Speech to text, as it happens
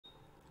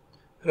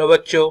Hello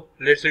bachcho,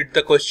 let's read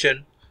the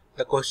question.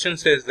 The question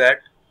says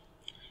that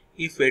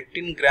if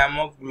 18 gram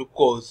of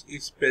glucose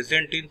is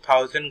present in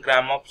 1000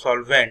 gram of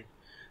solvent,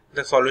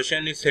 the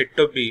solution is said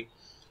to be.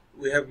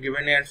 We have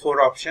given here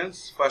 4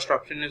 options. First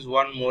option is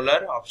 1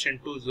 molar, option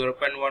 2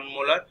 0.1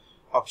 molar,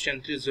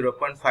 option 3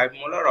 0.5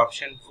 molar,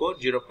 option 4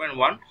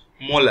 0.1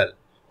 molal.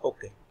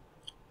 Okay.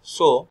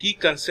 So key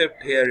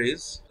concept here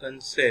is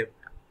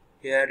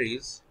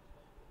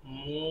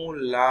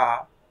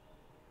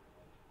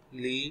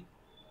molality.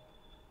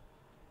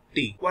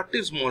 What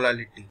is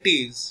molality? It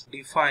is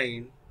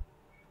defined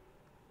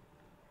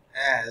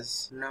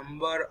as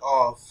number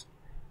of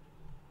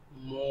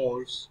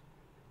moles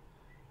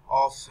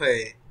of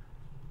a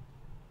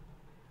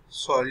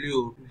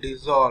solute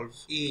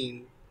dissolved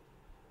in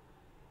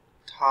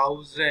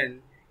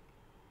 1000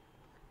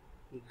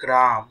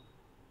 gram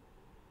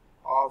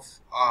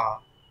of a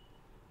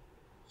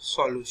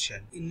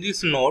solution. In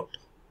this note,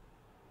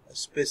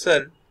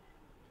 special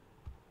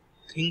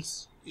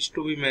things is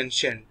to be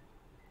mentioned.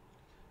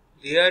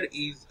 There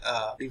is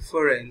a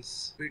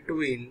difference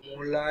between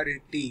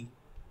molarity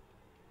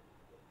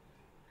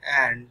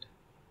and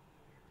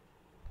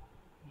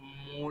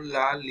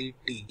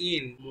molality.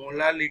 In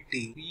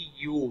molality, we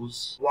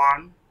use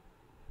 1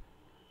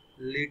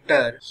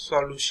 liter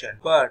solution,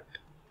 but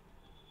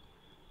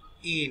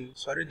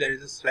there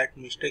is a slight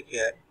mistake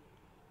here.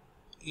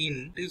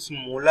 In this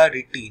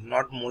molarity,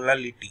 not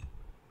molality.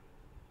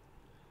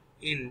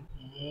 In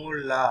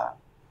molarity,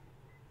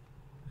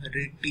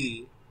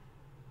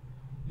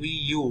 we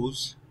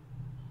use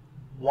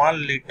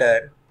 1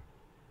 liter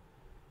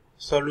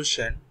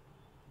solution,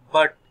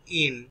 but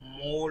in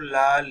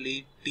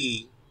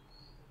molality,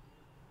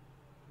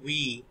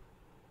 we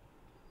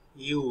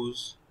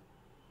use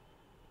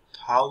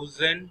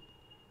 1000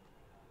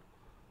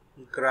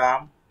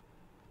 gram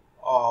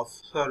of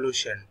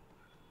solution.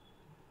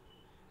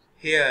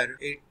 Here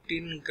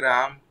 18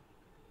 gram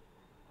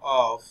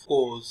of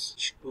glucose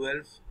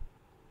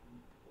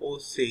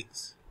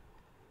 1206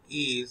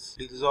 is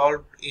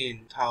dissolved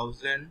in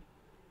 1000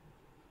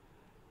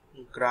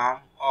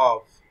 gram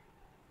of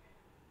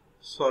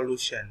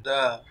solution.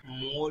 The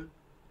mole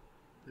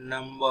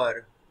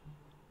number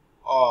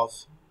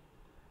of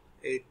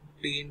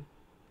 18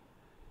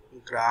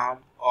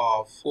 gram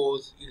of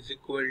glucose is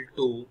equal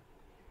to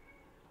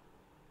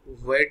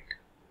weight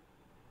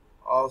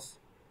of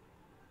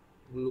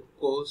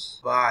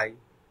glucose by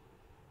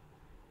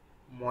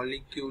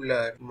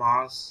molecular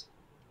mass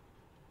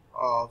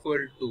of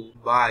equal to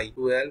by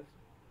 12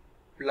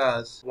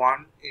 plus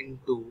 1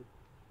 into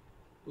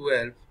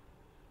 12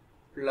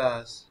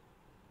 plus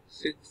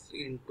 6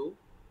 into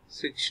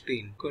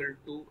 16 equal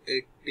to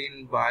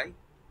 18 by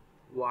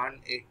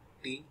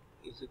 180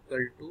 is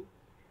equal to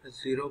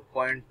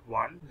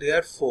 0.1.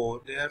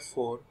 Therefore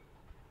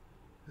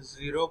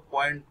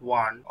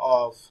 0.1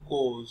 of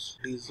glucose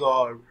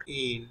dissolved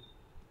in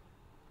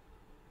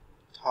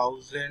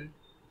 1000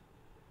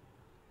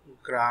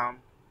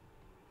 gram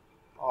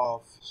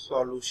of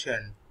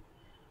solution.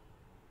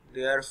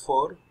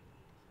 Therefore,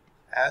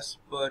 as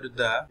per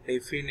the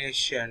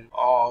definition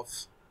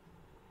of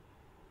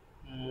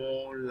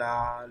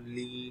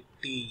molality,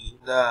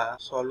 the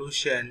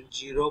solution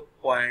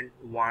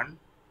 0.1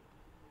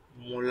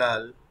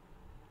 molal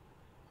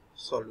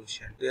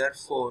solution.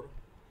 Therefore,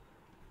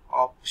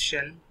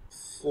 option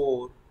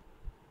 4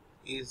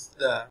 is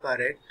the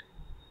correct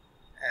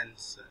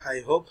answer. I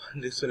hope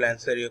this will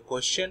answer your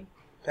question.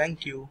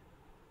 Thank you.